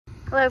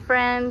Hello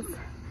friends,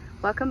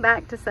 welcome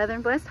back to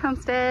Southern Blessed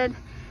Homestead.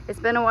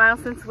 It's been a while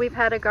since we've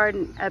had a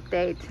garden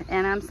update,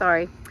 and I'm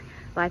sorry.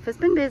 Life has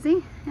been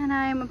busy, and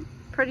I'm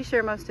pretty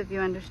sure most of you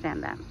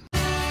understand that.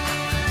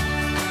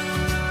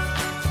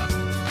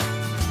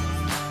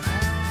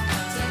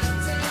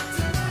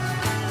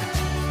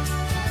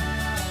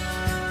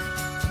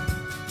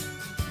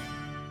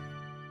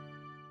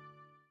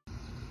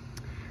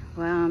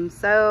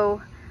 So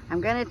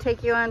I'm going to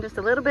take you on just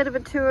a little bit of a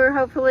tour.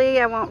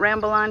 Hopefully I won't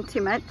ramble on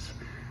too much,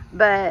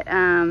 but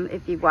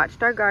if you've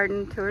watched our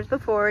garden tours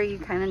before, you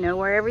kind of know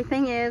where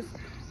everything is.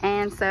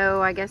 And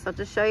so I guess I'll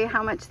just show you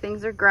how much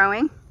things are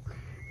growing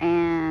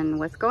and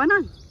what's going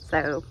on.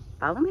 So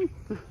follow me.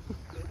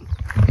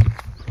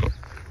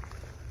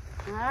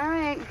 All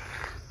right,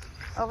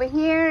 over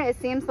here it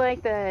seems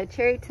like the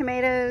cherry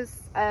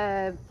tomatoes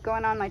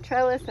going on my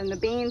trellis, and the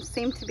beans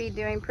seem to be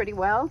doing pretty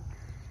well.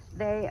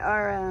 They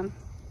are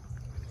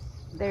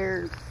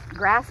they're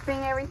grasping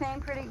everything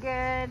pretty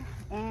good,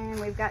 and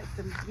we've got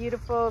some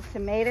beautiful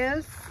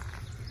tomatoes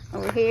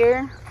over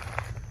here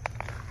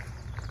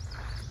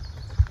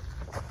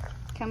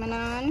coming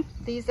on.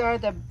 These are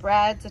the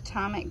Brad's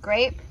Atomic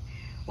Grape,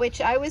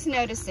 which I was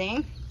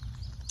noticing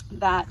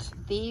that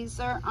these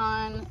are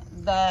on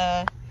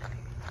the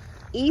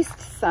east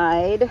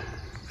side,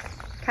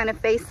 kind of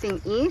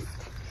facing east,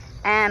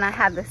 and I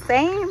have the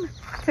same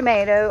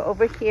tomato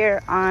over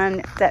here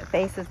on that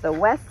faces the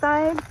west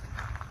side,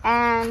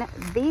 and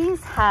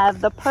these have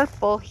the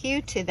purple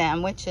hue to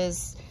them, which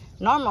is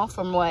normal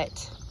from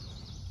what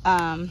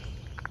I'm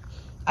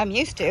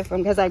used to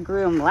from because I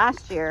grew them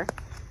last year.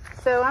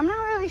 So I'm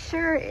not really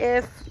sure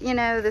if, you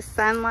know, the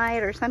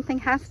sunlight or something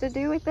has to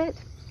do with it.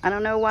 I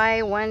don't know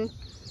why one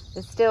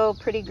is still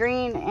pretty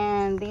green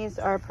and these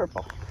are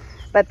purple,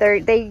 but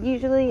they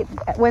usually,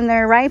 when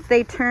they're ripe,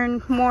 they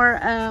turn more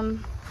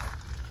kind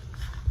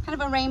of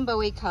a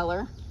rainbowy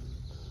color,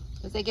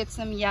 because they get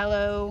some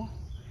yellow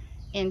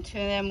into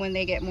them when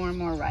they get more and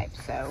more ripe.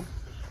 So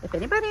if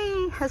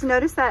anybody has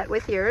noticed that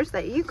with yours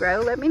that you grow,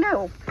 let me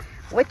know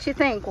what you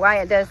think, why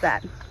it does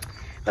that.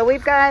 But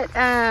we've got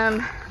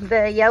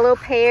the yellow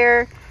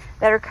pear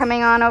that are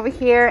coming on over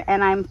here,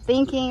 and I'm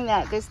thinking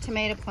that this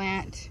tomato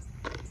plant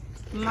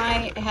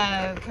might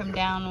have come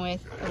down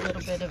with a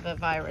little bit of a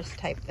virus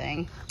type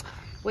thing,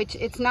 which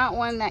it's not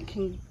one that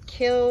can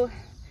kill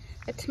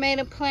a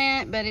tomato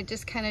plant, but it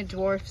just kind of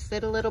dwarfs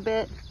it a little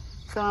bit.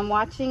 So I'm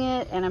watching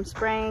it, and I'm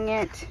spraying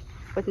it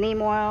with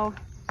neem oil,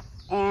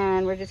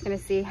 and we're just going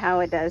to see how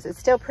it does. It's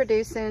still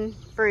producing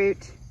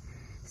fruit.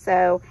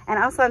 So,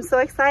 and also I'm so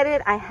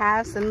excited, I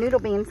have some noodle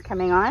beans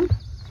coming on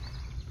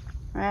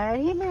right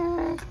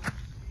here.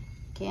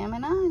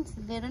 Coming on,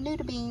 some little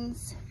noodle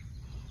beans.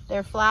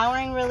 They're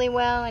flowering really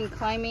well and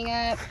climbing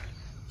up.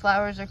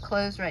 Flowers are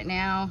closed right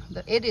now.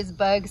 It is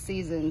bug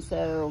season,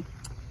 so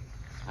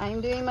I'm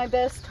doing my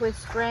best with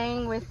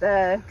spraying with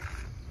the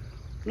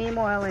neem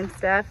oil and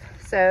stuff.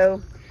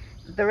 So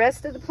the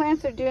rest of the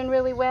plants are doing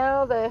really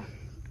well.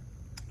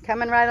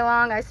 Coming right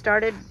along. I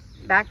started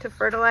back to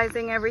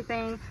fertilizing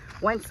everything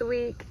once a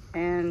week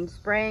and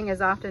spraying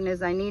as often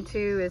as I need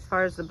to as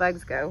far as the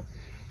bugs go.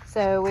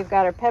 So we've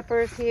got our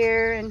peppers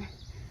here and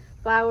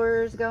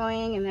flowers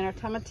going, and then our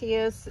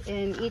tomatillos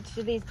in each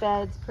of these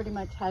beds pretty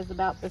much has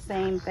about the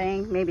same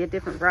thing, maybe a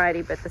different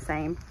variety, but the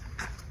same.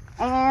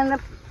 And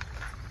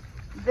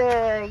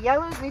the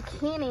yellow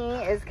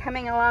zucchini is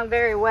coming along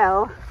very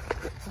well.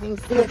 You can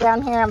see it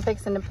down here. I'm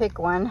fixing to pick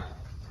one.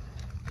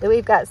 So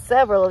we've got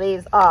several of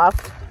these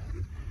off.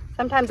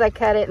 Sometimes I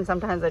cut it and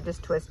sometimes I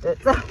just twist it.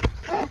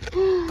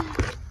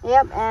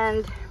 Yep,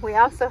 and we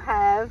also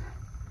have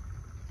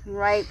some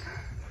ripe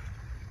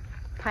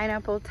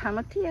pineapple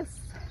tomatillos.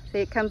 See,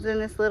 it comes in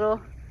this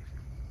little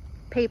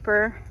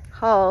paper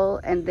hull,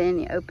 and then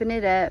you open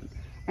it up,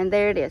 and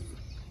there it is.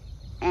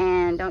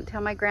 And don't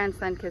tell my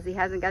grandson because he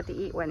hasn't got to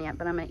eat one yet,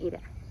 but I'm gonna eat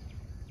it.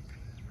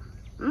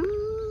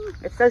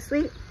 It's so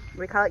sweet.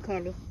 We call it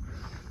candy.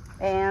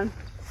 And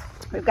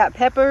we've got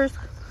peppers,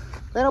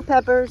 little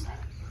peppers.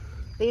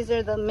 These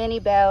are the mini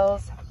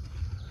bells.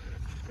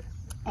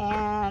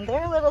 And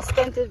they're a little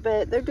stunted,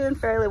 but they're doing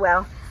fairly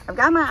well. I've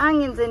got my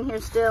onions in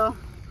here still,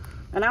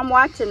 and I'm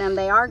watching them.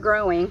 They are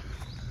growing.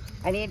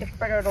 I need to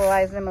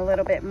fertilize them a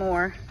little bit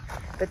more.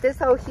 But this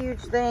whole huge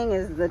thing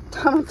is the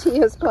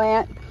tomatillos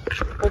plant,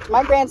 which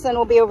my grandson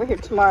will be over here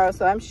tomorrow,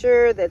 so I'm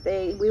sure that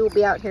we will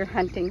be out here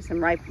hunting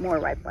some more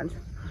ripe ones.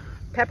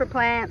 Pepper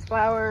plants,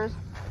 flowers.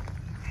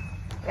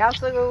 We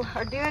also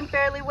are doing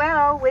fairly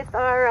well with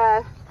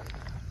our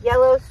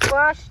yellow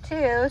squash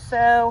too,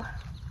 so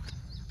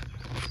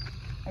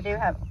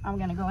I'm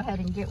gonna go ahead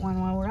and get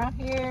one while we're out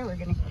here. We're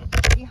gonna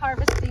be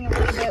harvesting a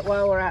little bit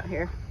while we're out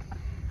here.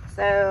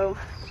 So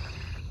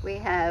we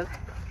have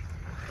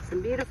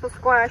some beautiful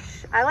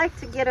squash. I like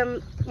to get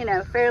them, you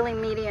know, fairly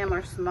medium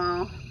or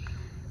small,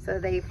 so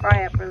they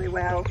fry up really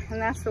well,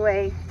 and that's the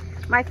way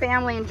my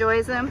family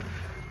enjoys them.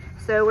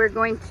 So we're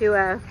going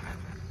to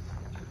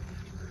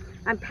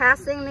I'm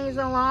passing these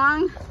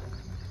along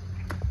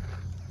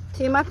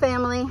to my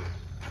family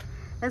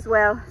as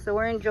well, so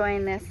we're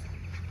enjoying this.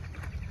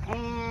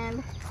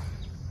 And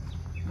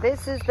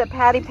This is the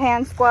patty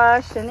pan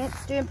squash, and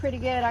it's doing pretty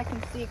good. I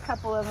can see a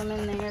couple of them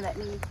in there that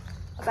need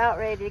about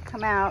ready to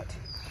come out.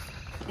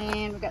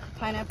 And we've got the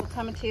pineapple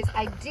tomatillos.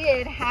 I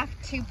did have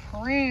to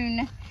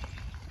prune.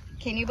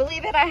 Can you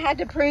believe it? I had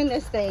to prune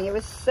this thing. It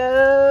was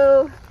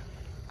so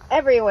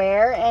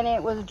everywhere, and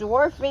it was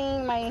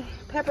dwarfing my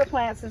pepper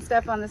plants and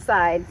stuff on the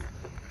sides.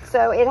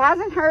 So it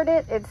hasn't hurt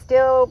it. It's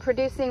still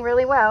producing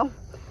really well.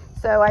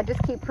 So I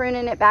just keep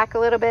pruning it back a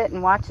little bit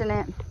and watching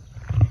it.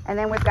 And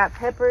then we've got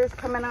peppers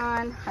coming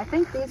on. I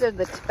think these are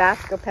the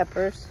Tabasco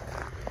peppers.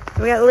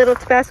 We got a little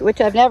Tabasco, which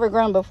I've never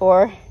grown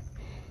before.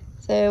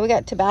 So we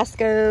got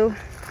Tabasco.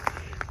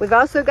 We've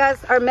also got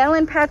our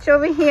melon patch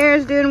over here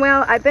is doing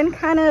well. I've been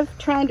kind of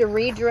trying to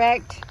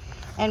redirect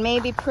and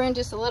maybe prune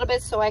just a little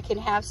bit so I can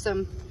have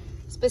some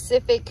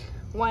specific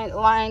white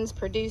lines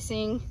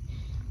producing.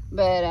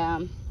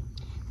 But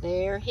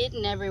they're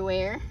hidden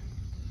everywhere.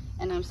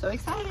 And I'm so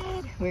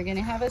excited. We're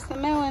gonna have us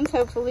some melons,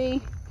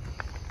 hopefully.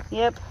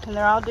 Yep, and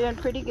they're all doing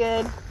pretty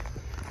good.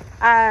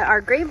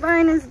 Our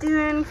grapevine is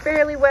doing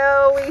fairly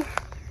well.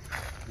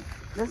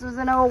 This was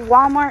an old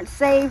Walmart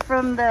save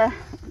from the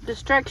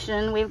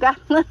destruction. We've got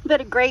a little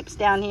bit of grapes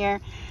down here,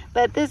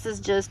 but this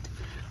is just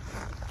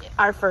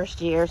our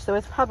first year, so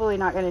it's probably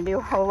not going to do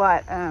a whole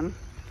lot.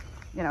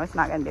 You know, it's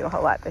not going to do a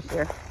whole lot this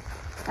year.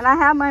 And I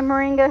have my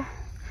moringa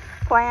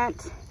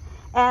plant,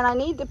 and I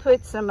need to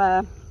put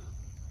some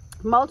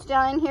mulch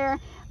down in here,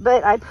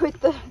 but I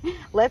put the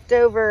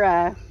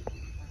leftover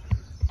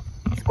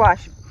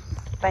squash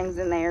things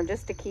in there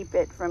just to keep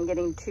it from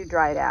getting too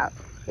dried out.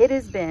 It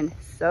has been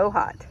so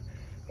hot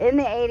in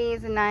the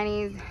 80s and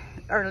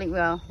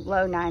 90s,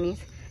 low 90s.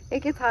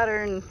 It gets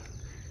hotter, and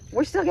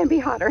we're still gonna be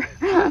hotter.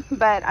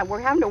 But we're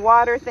having to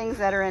water things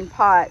that are in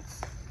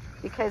pots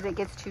because it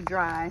gets too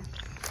dry.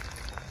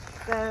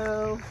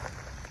 So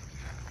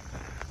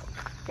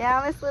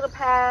down this little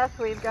path,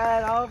 we've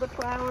got all the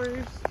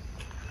flowers,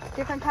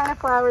 different kind of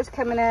flowers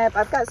coming up.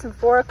 I've got some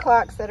 4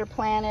 o'clocks that are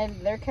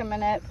planted. They're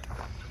coming up.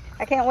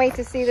 I can't wait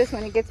to see this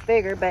when it gets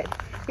bigger. But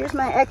here's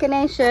my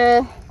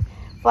echinacea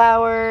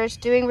flowers,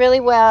 doing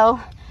really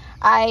well.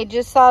 I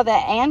just saw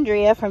that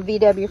Andrea from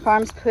VW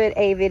Farms put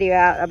a video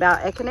out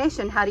about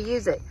echinacea and how to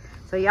use it.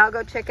 So y'all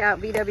go check out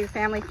VW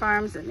Family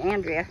Farms and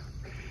Andrea,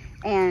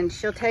 and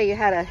she'll tell you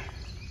how to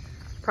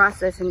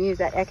process and use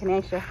that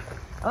echinacea.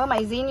 Oh,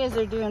 my zinnias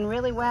are doing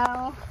really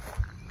well.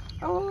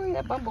 Oh,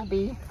 that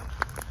bumblebee.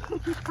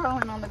 He's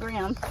crawling on the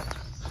ground.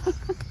 I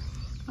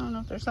don't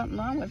know if there's something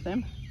wrong with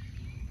him.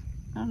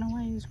 I don't know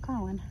why he was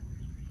crawling.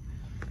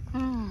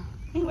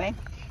 Anyway,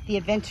 the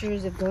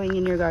adventures of going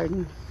in your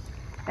garden.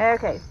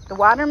 Okay, the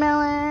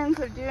watermelons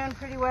are doing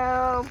pretty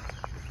well.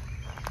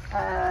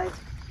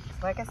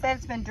 Like I said,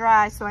 it's been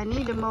dry, so I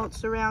need to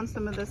mulch around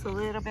some of this a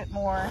little bit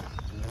more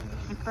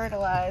and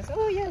fertilize.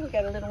 Oh yeah, we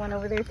got a little one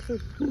over there too.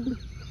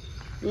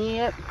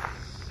 Yep.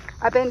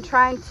 I've been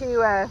trying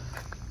to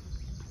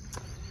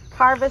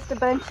harvest a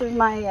bunch of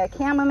my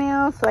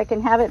chamomile so I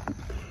can have it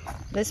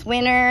this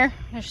winter.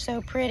 They're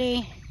so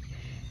pretty.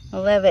 I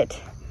love it.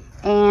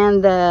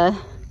 And the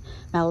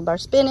Malabar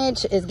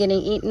spinach is getting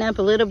eaten up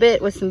a little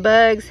bit with some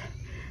bugs,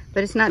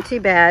 but it's not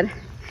too bad.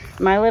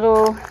 My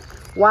little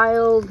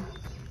wild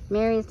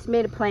Mary's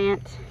tomato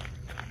plant,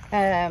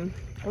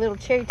 little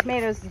cherry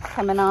tomatoes is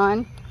coming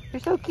on.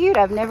 They're so cute.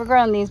 I've never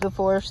grown these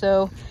before,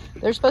 so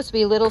they're supposed to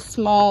be little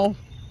small,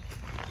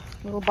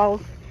 little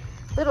balls,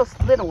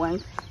 little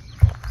ones.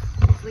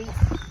 Sweet.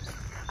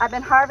 I've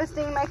been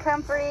harvesting my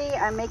comfrey.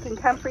 I'm making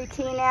comfrey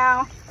tea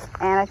now,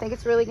 and I think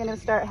it's really going to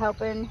start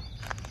helping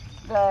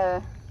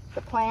the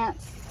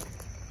plants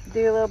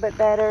do a little bit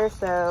better.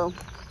 So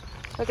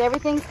look,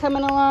 everything's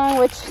coming along,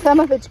 which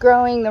some of it's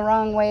growing the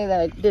wrong way that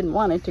I didn't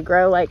want it to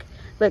grow. Like,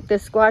 look,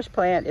 this squash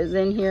plant is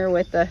in here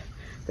with the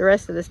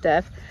rest of the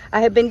stuff. I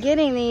have been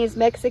getting these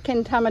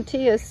Mexican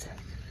tomatillos,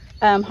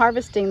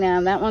 harvesting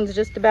them. That one's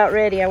just about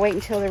ready. I wait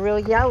until they're real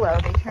yellow.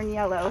 They turn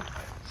yellow,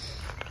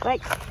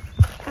 like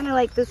kind of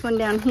like this one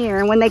down here.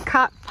 And when they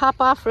pop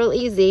off real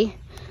easy,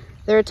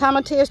 they're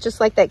tomatillos just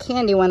like that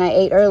candy one I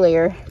ate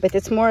earlier, but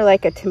it's more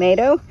like a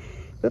tomato.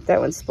 Oop, that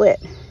one split.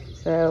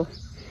 So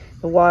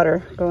the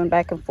water going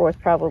back and forth,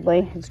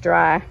 probably it's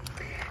dry.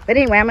 But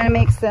anyway, I'm gonna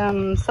make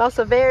some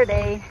salsa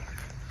verde,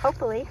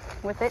 hopefully,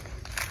 with it.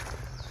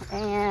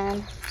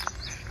 And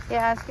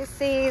yeah, as you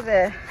see,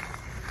 the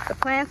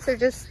plants are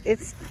just,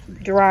 it's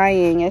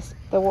drying. It's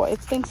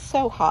been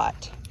so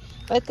hot.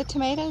 But the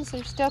tomatoes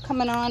are still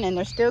coming on and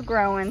they're still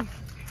growing.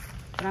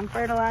 And I'm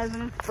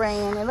fertilizing and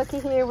spraying. And looky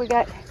here, we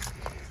got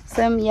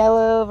some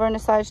yellow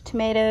vernissage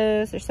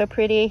tomatoes. They're so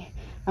pretty.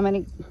 I'm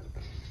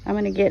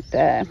gonna get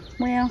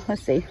well,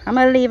 let's see. I'm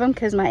gonna leave them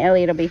because my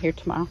Elliot will be here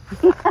tomorrow.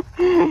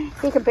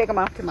 He can pick them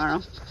off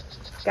tomorrow.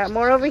 Got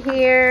more over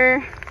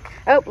here.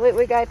 Oh,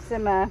 we got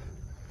some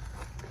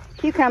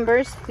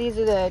cucumbers. These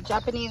are the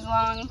Japanese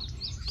long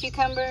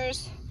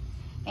cucumbers,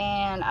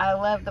 and I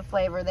love the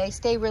flavor. They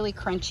stay really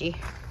crunchy.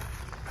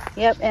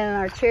 Yep, and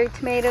our cherry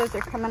tomatoes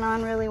are coming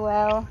on really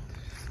well.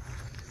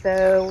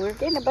 So we're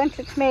getting a bunch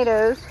of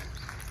tomatoes.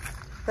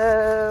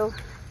 So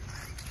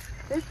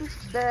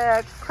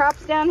the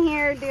crops down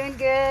here doing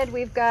good.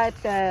 We've got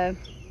our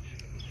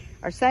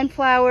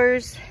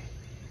sunflowers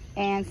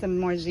and some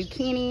more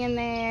zucchini in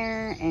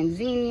there, and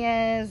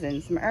zinnias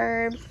and some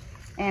herbs,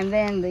 and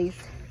then these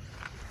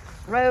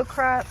row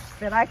crops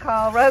that I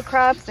call row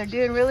crops. They're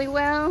doing really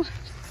well.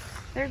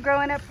 They're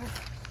growing up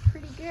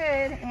pretty good,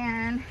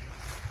 and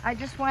I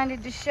just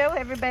wanted to show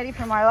everybody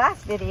from our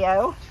last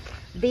video.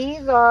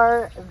 These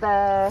are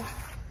the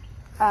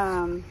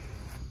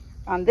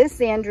on this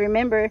end,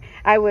 remember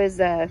I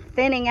was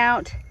thinning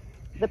out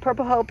the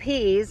purple hull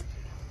peas,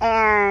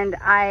 and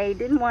I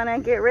didn't want to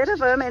get rid of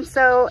them, and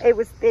so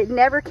it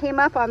never came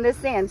up on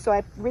this end, so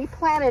I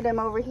replanted them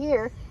over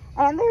here,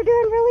 and they're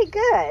doing really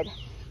good.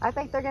 I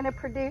think they're going to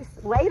produce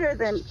later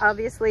than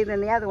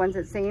the other ones,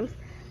 it seems,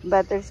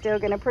 but they're still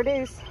going to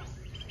produce.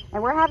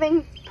 And we're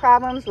having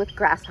problems with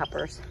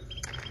grasshoppers.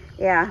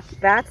 Yeah,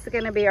 that's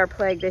going to be our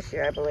plague this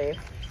year, I believe.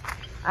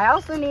 I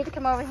also need to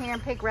come over here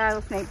and pick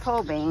rattlesnake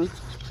pole beans.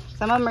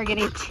 Some of them are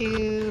getting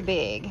too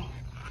big.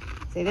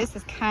 See, this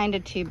is kind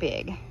of too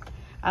big.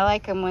 I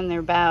like them when they're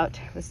about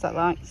the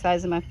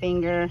size of my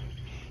finger,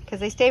 because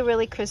they stay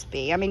really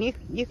crispy. I mean,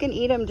 you can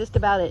eat them just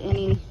about at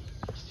any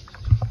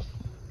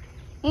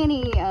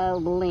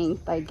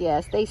length, I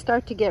guess. They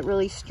start to get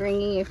really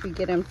stringy if you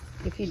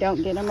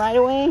don't get them right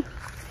away.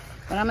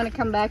 But I'm gonna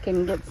come back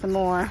and get some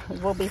more.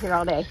 We'll be here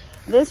all day.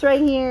 This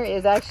right here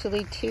is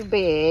actually too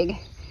big.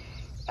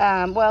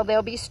 Well,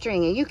 they'll be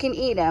stringy. You can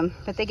eat them,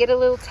 but they get a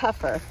little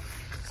tougher.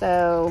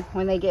 So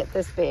when they get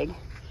this big.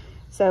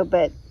 So,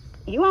 but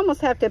you almost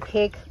have to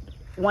pick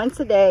once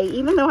a day,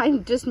 even though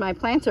my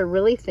plants are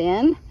really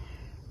thin.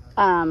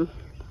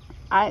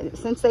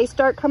 Since they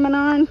start coming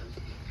on,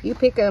 you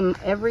pick them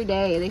every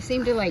day. They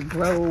seem to like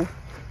grow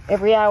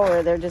every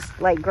hour. They're just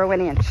like grow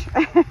an inch.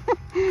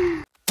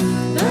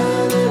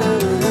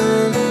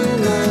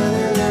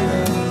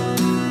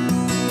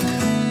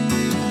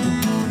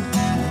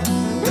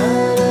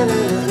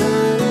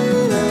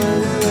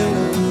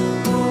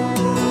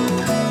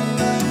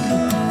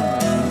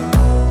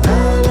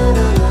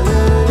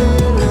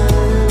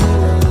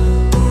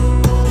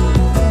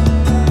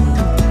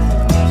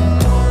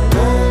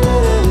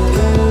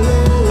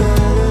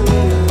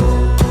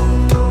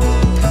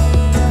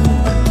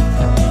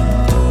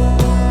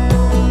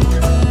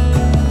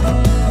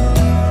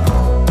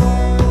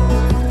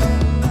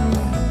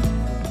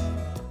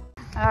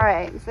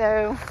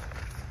 So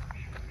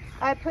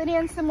I put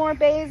in some more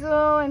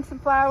basil and some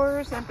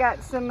flowers. I've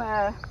got some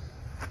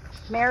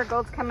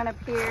marigolds coming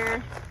up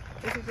here.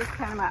 This is just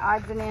kind of my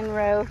odds and end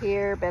row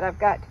here, but I've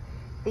got,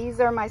 these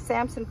are my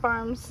Samson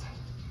Farms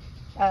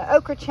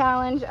okra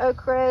challenge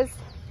okras,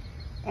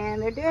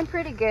 and they're doing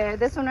pretty good.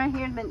 This one right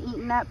here has been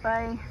eaten up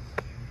by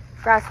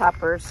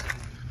grasshoppers.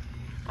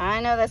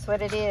 I know that's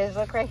what it is.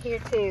 Look right here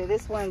too.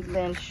 This one's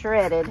been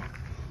shredded,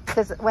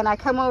 because when I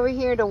come over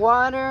here to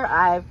water,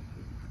 I've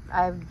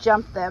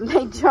jumped them.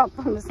 They jump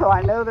them, so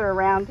I know they're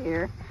around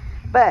here.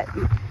 But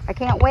I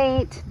can't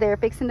wait. They're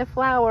fixing to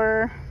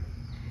flower.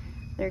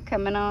 They're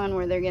coming on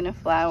where they're gonna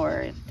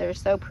flower. They're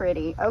so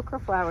pretty.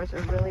 Okra flowers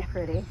are really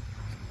pretty.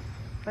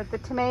 But the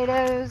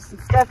tomatoes and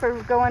stuff are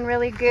going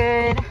really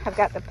good. I've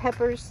got the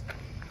peppers.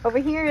 Over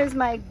here is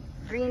my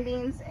green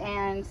beans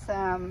and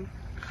some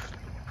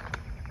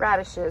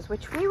radishes,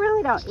 which we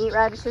really don't eat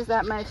radishes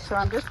that much, so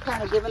I'm just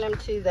kind of giving them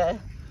to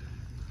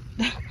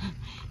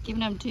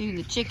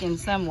the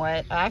chickens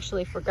somewhat. I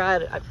actually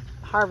forgot I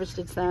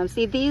harvested some.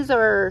 See, these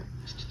are,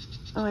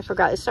 oh, I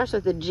forgot. It starts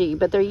with a G,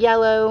 but they're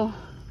yellow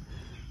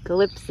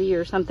calypsy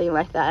or something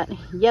like that.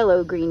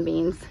 Yellow green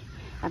beans.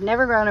 I've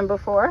never grown them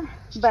before,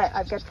 but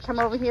I've got to come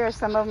over here.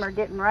 Some of them are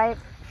getting ripe,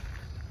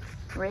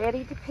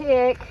 ready to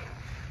pick.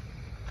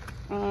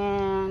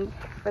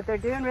 But they're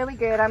doing really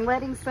good. I'm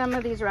letting some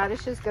of these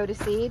radishes go to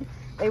seed.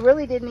 They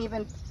really didn't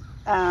even,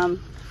 oh,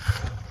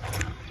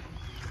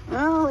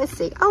 let's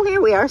see. Oh,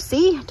 here we are.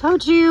 See, I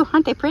told you.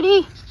 Aren't they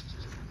pretty?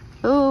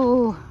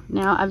 Oh,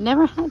 now I've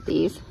never had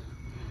these,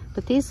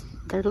 but they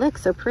look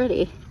so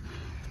pretty.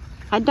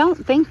 I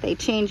don't think they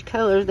change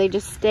colors. They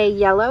just stay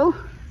yellow.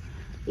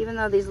 Even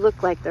though these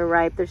look like they're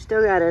ripe, they're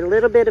still got a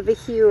little bit of a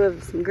hue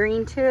of some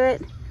green to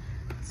it.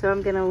 So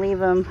I'm gonna leave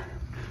them.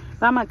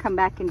 But I'm gonna come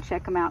back and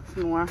check them out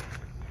some more.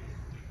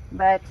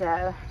 But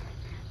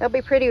they'll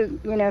be pretty,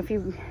 you know, if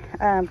you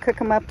cook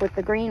them up with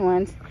the green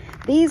ones.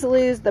 These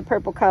lose the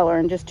purple color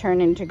and just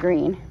turn into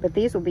green, but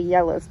these will be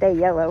yellow, stay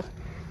yellow.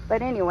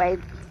 But anyway,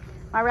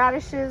 my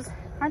radishes,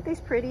 aren't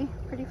these pretty?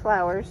 Pretty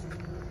flowers.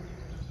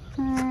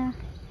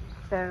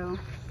 So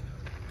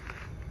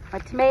my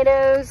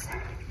tomatoes,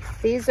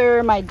 these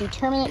are my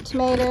determinate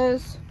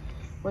tomatoes,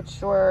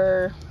 which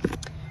were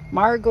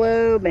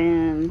Marglobe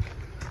and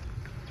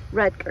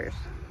Rutgers.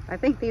 I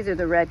think these are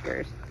the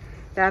Rutgers.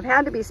 Now I've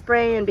had to be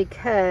spraying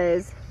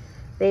because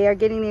they are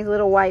getting these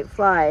little white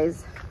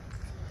flies.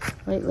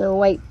 Little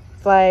white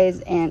flies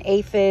and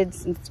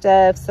aphids and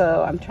stuff,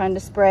 so I'm trying to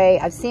spray.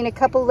 I've seen a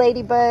couple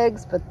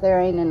ladybugs, but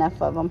there ain't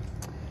enough of them.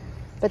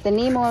 But the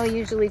neem oil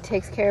usually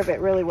takes care of it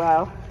really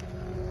well.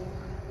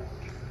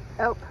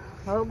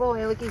 Oh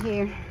boy, looky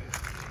here.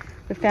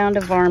 We found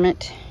a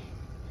varmint.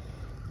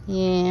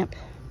 Yep.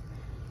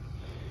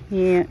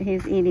 Yeah,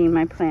 he's eating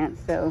my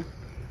plants, so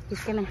he's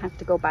gonna have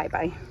to go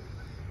bye-bye.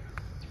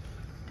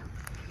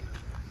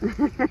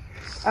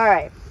 All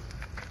right.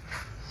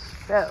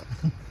 So.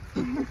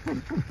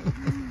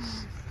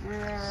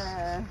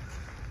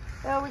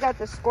 So we got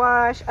the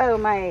squash. Oh,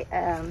 my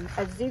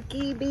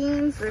azuki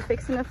beans. They're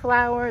fixing to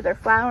flower. They're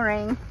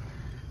flowering.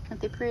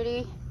 Aren't they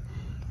pretty?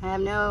 I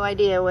have no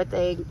idea what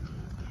they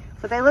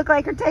look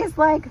like or taste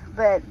like,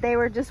 but they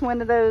were just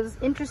one of those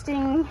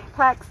interesting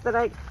packs that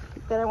I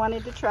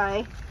wanted to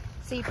try.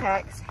 Seed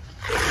packs.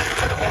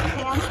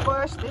 Pan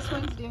squash. This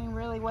one's doing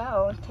really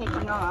well,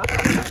 taking off,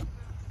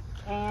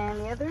 and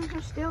the others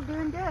are still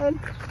doing good.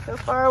 So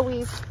far,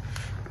 we've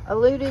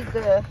eluded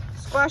the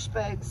squash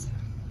bugs.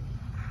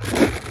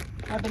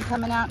 I've been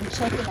coming out and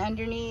checking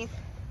underneath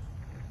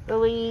the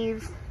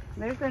leaves.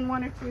 There's been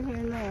one or two here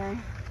and there,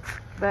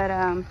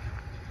 but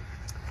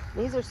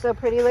these are so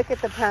pretty. Look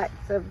at the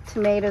packs of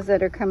tomatoes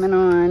that are coming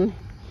on,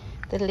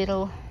 the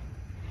little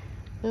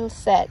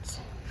sets.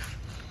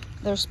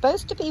 They're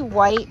supposed to be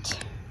white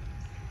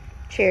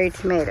cherry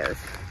tomatoes,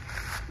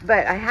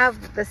 but I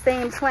have the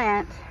same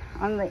plant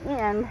on the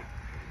end,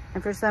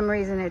 and for some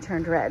reason it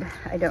turned red.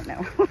 I don't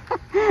know.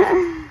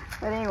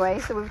 But anyway,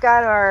 so we've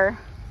got our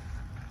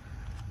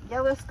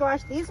yellow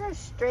squash. These are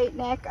straight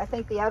neck. I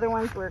think the other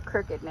ones were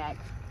crooked neck,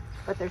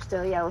 but they're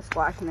still yellow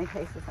squash and they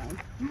taste the same.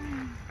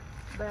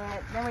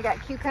 But then we got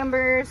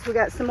cucumbers. We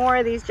got some more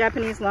of these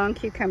Japanese long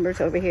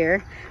cucumbers over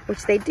here,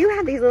 which they do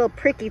have these little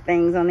pricky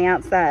things on the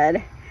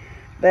outside,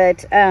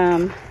 but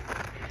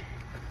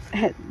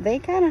they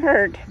kind of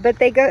hurt, but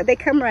they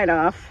come right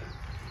off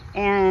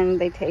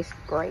and they taste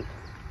great.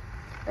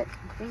 But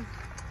see,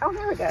 oh,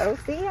 there we go.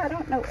 See, I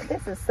don't know.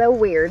 This is so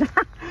weird.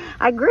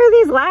 I grew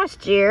these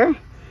last year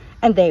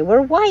and they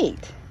were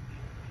white,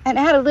 and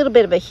it had a little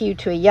bit of a hue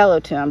to a yellow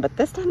to them, but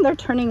this time they're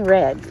turning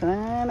red. So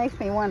that makes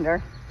me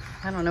wonder.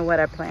 I don't know what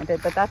I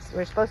planted, but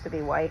we're supposed to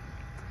be white.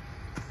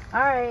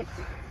 All right.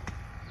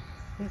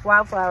 These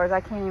wildflowers,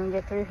 I can't even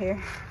get through here.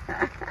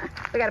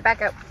 We gotta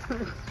back up.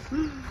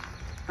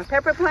 My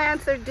pepper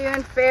plants are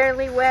doing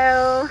fairly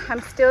well.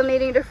 I'm still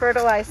needing to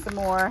fertilize some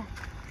more,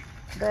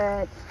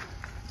 but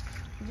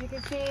as you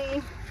can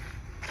see,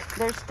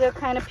 they're still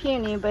kind of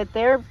puny, but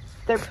they're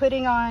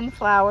putting on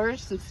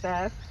flowers and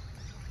stuff.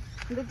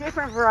 The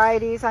different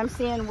varieties, I'm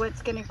seeing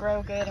what's gonna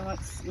grow good and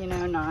what's,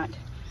 not.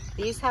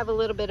 These have a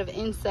little bit of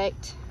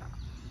insect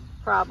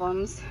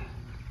problems,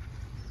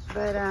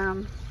 but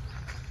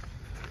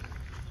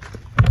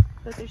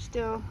they're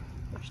still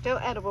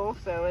edible,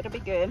 so it'll be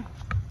good.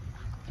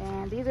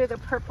 And these are the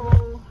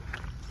purple,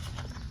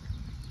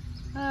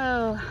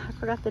 oh, I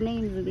forgot the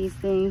names of these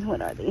things.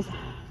 What are these?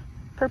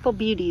 Purple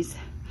beauties.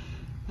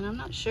 And I'm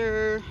not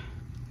sure,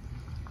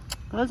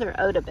 those are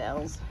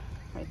odabells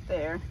right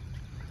there.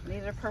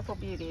 These are purple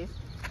beauties.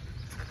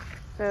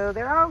 So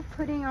they're all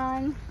putting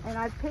on, and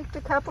I've picked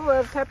a couple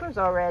of peppers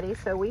already,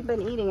 so we've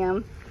been eating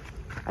them.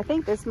 I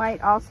think this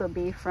might also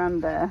be from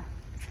the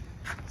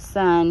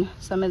sun,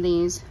 some of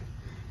these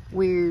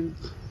weird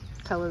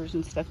colors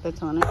and stuff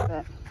that's on it,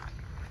 but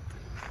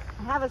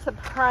I have a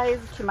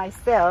surprise to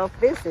myself.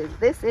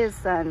 This is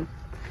sun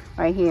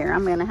right here.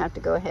 I'm gonna have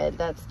to go ahead.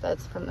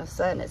 That's from the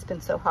sun. It's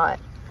been so hot,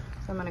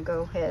 so I'm gonna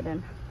go ahead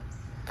and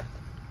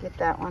get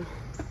that one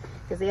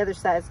because the other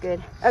side's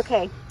good.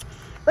 Okay,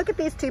 look at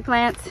these two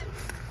plants.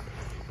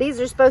 These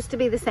are supposed to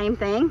be the same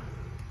thing.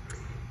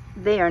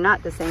 They are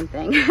not the same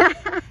thing.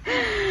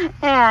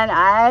 And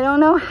I don't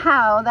know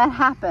how that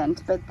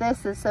happened, but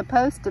this is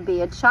supposed to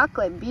be a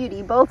chocolate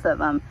beauty, both of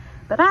them.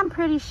 But I'm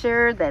pretty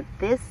sure that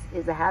this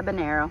is a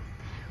habanero,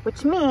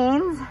 which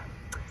means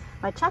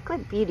my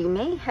chocolate beauty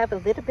may have a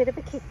little bit of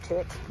a kick to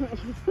it.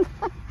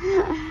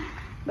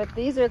 But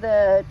these are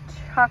the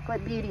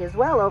chocolate beauty as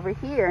well over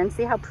here, and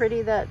see how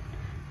pretty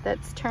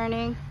that's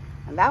turning.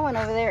 And that one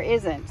over there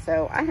isn't,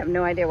 so I have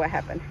no idea what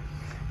happened.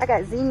 I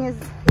got zinnias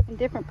in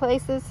different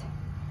places.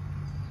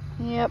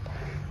 Yep.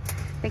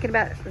 Thinking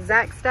about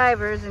Zach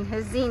Stivers and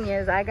his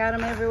zinnias. I got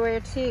them everywhere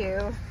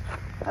too.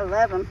 I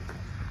love them.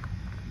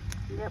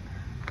 Yep.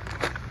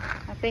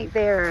 I think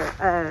they're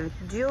a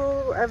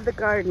jewel of the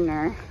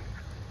gardener.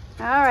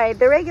 All right,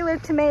 the regular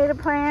tomato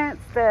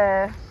plants,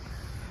 the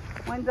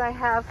ones I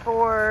have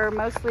for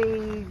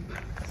mostly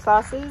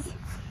sauces,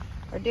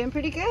 are doing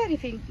pretty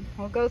good.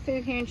 We'll go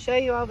through here and show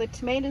you all the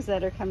tomatoes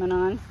that are coming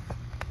on.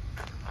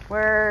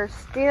 We're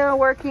still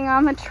working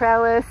on the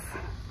trellis.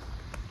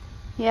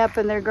 Yep,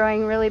 and they're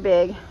growing really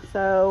big.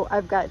 So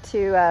I've got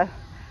to,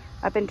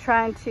 I've been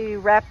trying to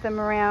wrap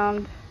them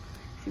around,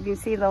 so you can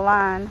see the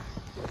line.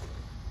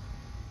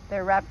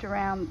 They're wrapped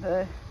around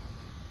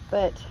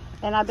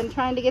and I've been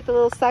trying to get the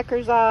little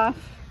suckers off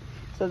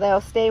so they'll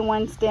stay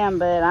one stem,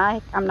 but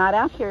I'm not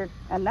out here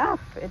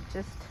enough. It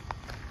just,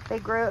 they're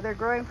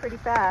growing pretty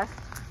fast.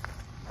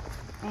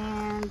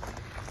 And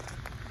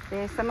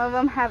some of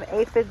them have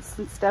aphids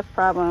and stuff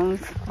problems.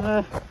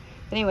 Ugh.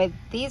 Anyway,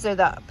 these are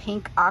the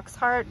pink ox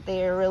heart.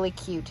 They are really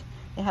cute.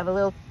 They have a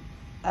little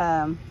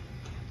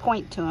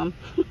point to them.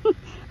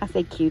 I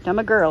say cute. I'm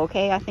a girl,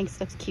 okay? I think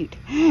stuff's cute.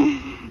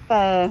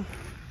 Anyway,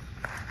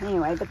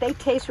 but they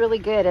taste really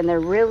good and they're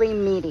really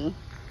meaty.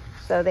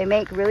 So they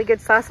make really good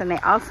sauce and they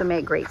also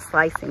make great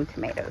slicing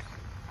tomatoes.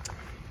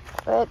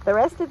 But the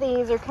rest of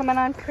these are coming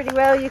on pretty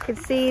well. You can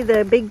see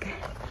the big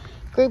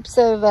groups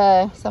of,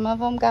 some of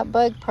them got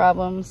bug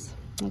problems,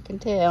 I can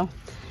tell.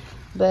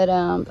 But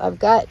I've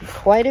got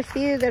quite a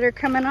few that are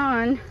coming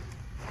on.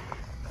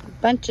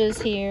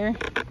 Bunches here.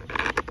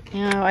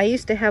 You know, I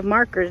used to have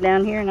markers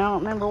down here and I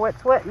don't remember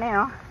what's what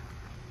now.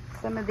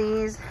 Some of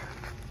these,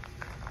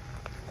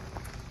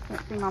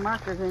 can't see my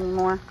markers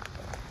anymore.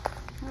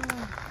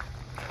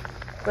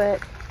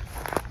 But,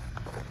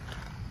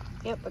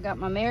 yep, I got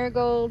my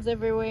marigolds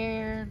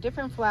everywhere,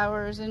 different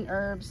flowers and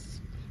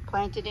herbs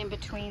planted in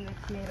between the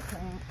tomato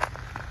plant.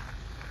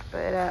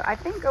 But I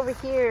think over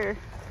here,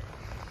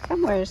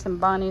 somewhere is some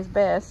Bonnie's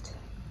Best.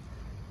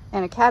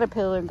 And a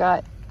caterpillar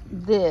got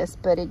this,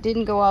 but it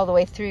didn't go all the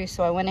way through,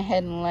 so I went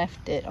ahead and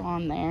left it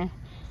on there.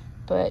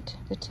 But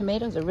the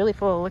tomatoes are really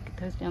full. Look at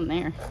those down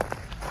there.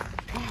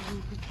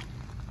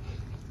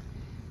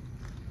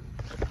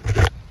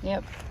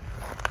 Yep.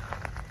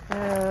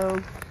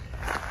 So,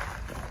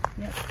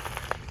 yep.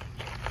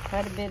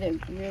 Quite a bit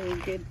of really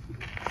good.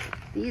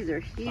 These are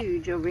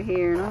huge over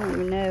here, and I don't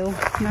even know.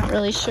 I'm not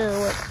really sure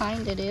what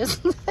kind it is.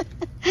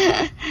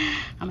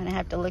 I'm gonna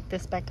have to look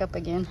this back up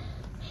again.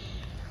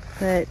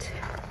 But,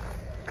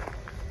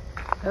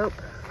 oh,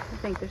 I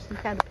think there's some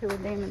caterpillar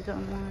damage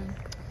on one.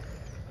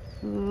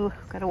 Ooh,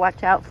 gotta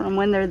watch out for them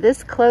when they're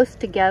this close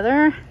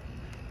together.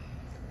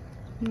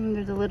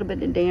 There's a little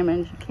bit of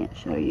damage. I can't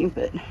show you,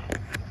 but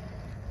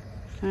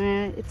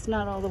it's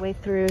not all the way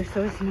through,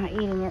 so it's not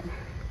eating it.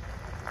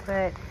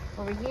 But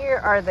over here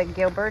are the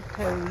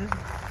Gilbertos,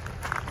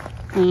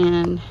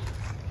 and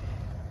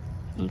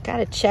I've got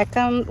to check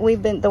them.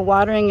 The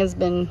watering has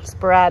been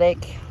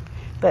sporadic,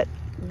 but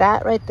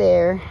that right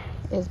there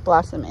is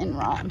blossom end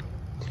rot.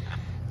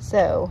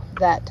 So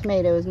that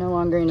tomato is no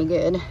longer any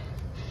good.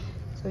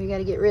 So you got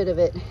to get rid of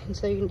it. And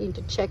so you need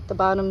to check the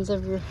bottoms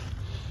of your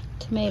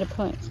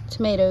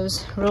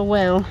tomatoes real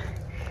well.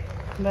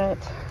 But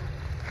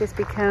this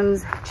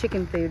becomes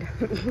chicken food.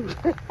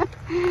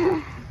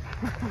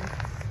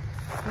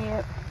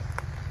 Yep.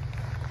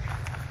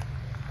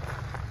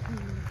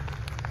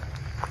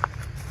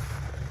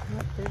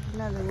 Yep, there's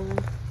another one.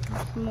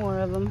 There's some more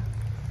of them.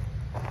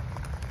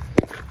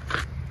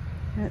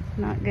 That's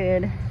not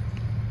good.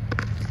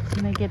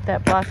 When they get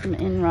that blossom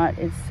end rot,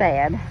 it's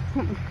sad.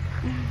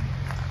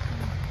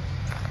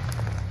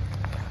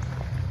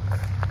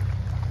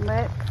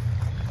 But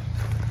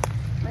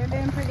they're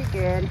doing pretty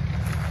good.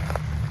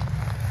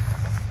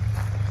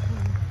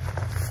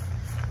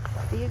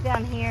 These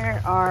down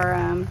here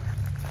are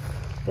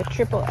the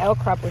triple L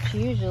crop, which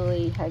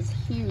usually has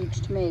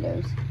huge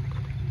tomatoes.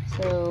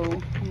 So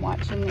I'm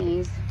watching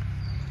these.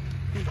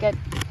 You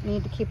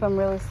need to keep them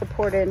really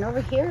supported. And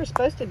over here is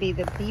supposed to be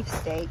the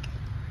beefsteak.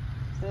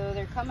 So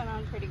they're coming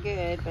on pretty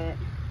good, but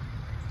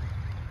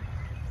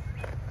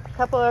a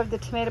couple of the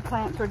tomato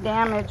plants were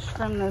damaged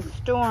from the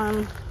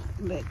storm,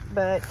 but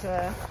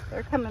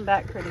they're coming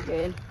back pretty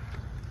good.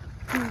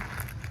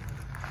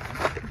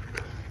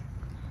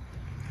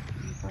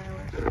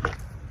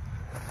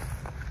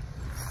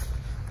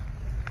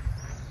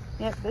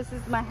 Yep, this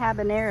is my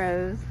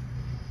habaneros.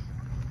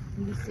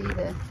 You see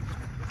the,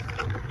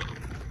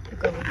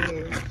 look over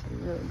here,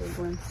 some really big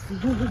ones.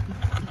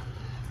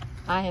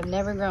 I have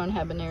never grown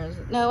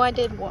habaneros. No, I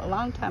did a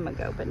long time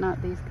ago, but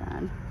not these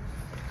kind.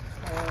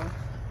 So,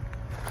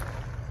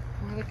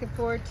 I'm looking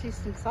forward to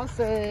some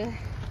salsa.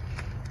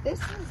 This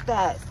is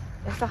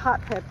it's a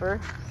hot pepper.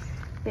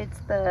 It's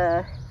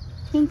the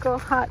Hinkle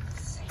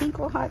Hots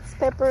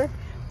pepper,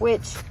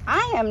 which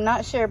I am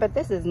not sure, but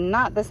this is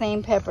not the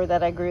same pepper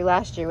that I grew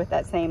last year with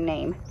that same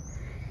name.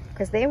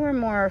 Because they were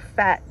more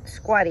fat,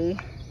 squatty.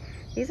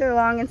 These are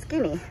long and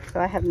skinny, so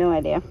I have no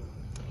idea.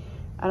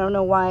 I don't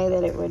know why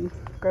that it would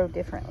grow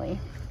differently.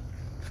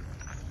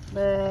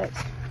 But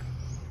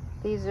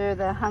these are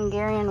the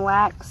Hungarian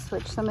wax,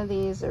 which some of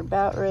these are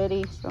about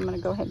ready, so I'm gonna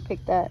go ahead and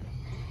pick that.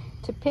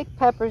 To pick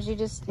peppers,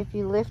 if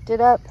you lift it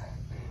up,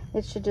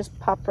 it should just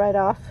pop right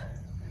off.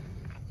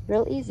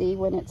 Real easy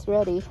when it's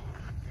ready.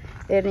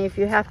 And if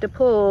you have to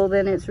pull,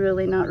 then it's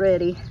really not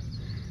ready.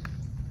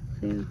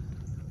 See?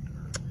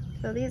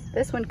 So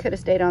this one could have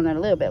stayed on there a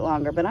little bit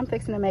longer, but I'm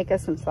fixing to make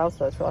us some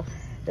salsa. So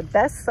the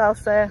best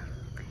salsa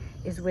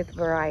is with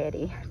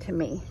variety to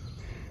me.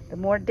 The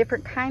more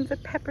different kinds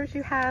of peppers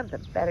you have, the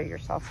better your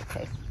salsa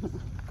tastes.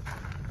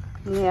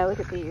 Yeah,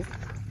 look at these.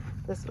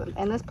 This one,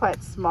 and this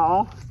plant's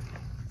small,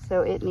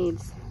 so it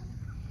needs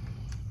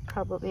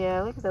probably,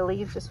 yeah, look at the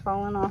leaves just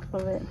falling off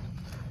of it.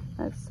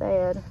 That's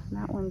sad.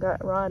 That one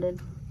got rotted.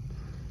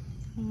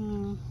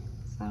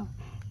 So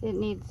it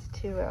needs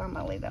to, I'm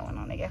gonna leave that one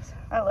on, I guess.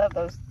 I love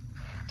those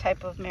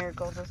type of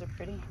marigolds. Those are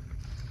pretty.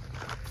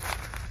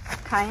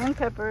 Cayenne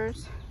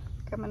peppers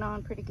coming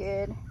on pretty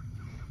good.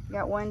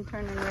 Got one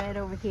turning red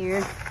over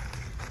here.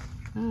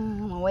 I'm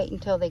gonna wait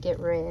until they get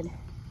red.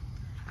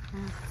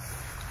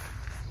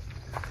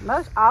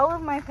 All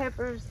of my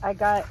peppers I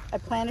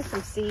planted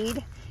from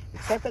seed,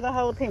 except for the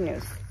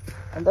jalapenos.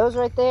 And those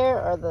right there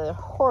are the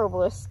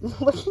horriblest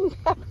looking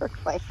pepper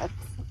plants.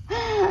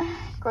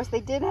 Of course,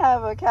 they did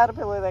have a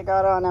caterpillar that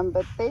got on them,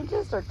 but they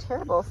just are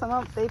terrible.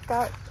 They've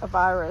got a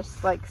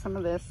virus, like some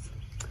of this.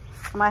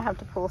 I might have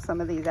to pull some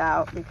of these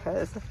out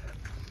because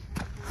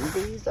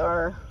these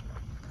are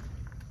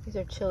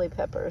chili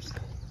peppers,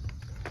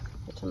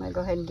 which I'm gonna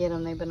go ahead and get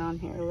them. They've been on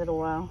here a little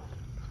while.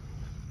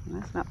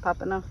 And that's not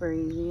popping off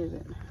very easy, is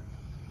it?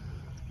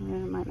 Yeah,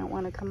 it might not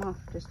want to come off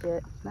just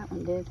yet. That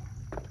one did.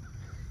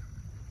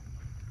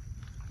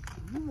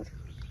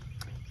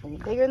 It's a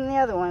little bigger than the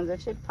other ones.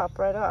 It should pop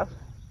right off.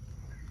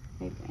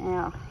 Maybe,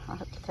 yeah, I'll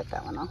have to cut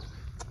that one off.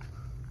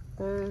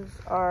 Those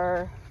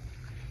are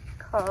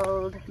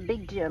called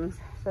big gems,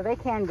 so they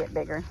can get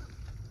bigger.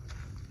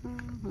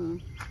 Well,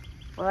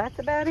 that's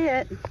about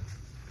it.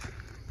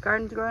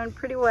 Garden's growing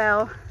pretty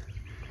well.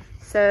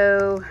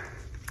 So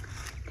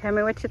tell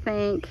me what you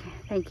think.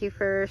 Thank you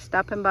for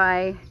stopping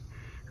by.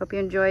 Hope you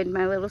enjoyed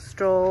my little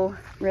stroll.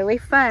 Really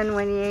fun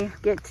when you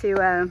get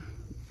to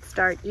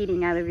start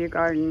eating out of your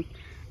garden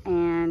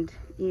and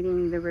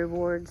eating the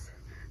rewards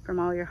from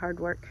all your hard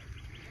work.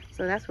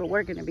 So that's what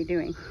we're going to be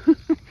doing.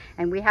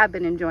 And we have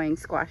been enjoying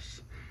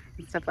squash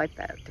and stuff like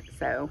that.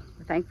 So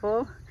we're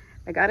thankful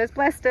that God has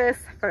blessed us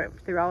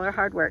through all our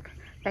hard work.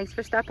 Thanks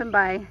for stopping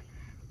by.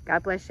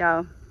 God bless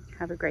y'all.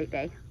 Have a great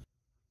day.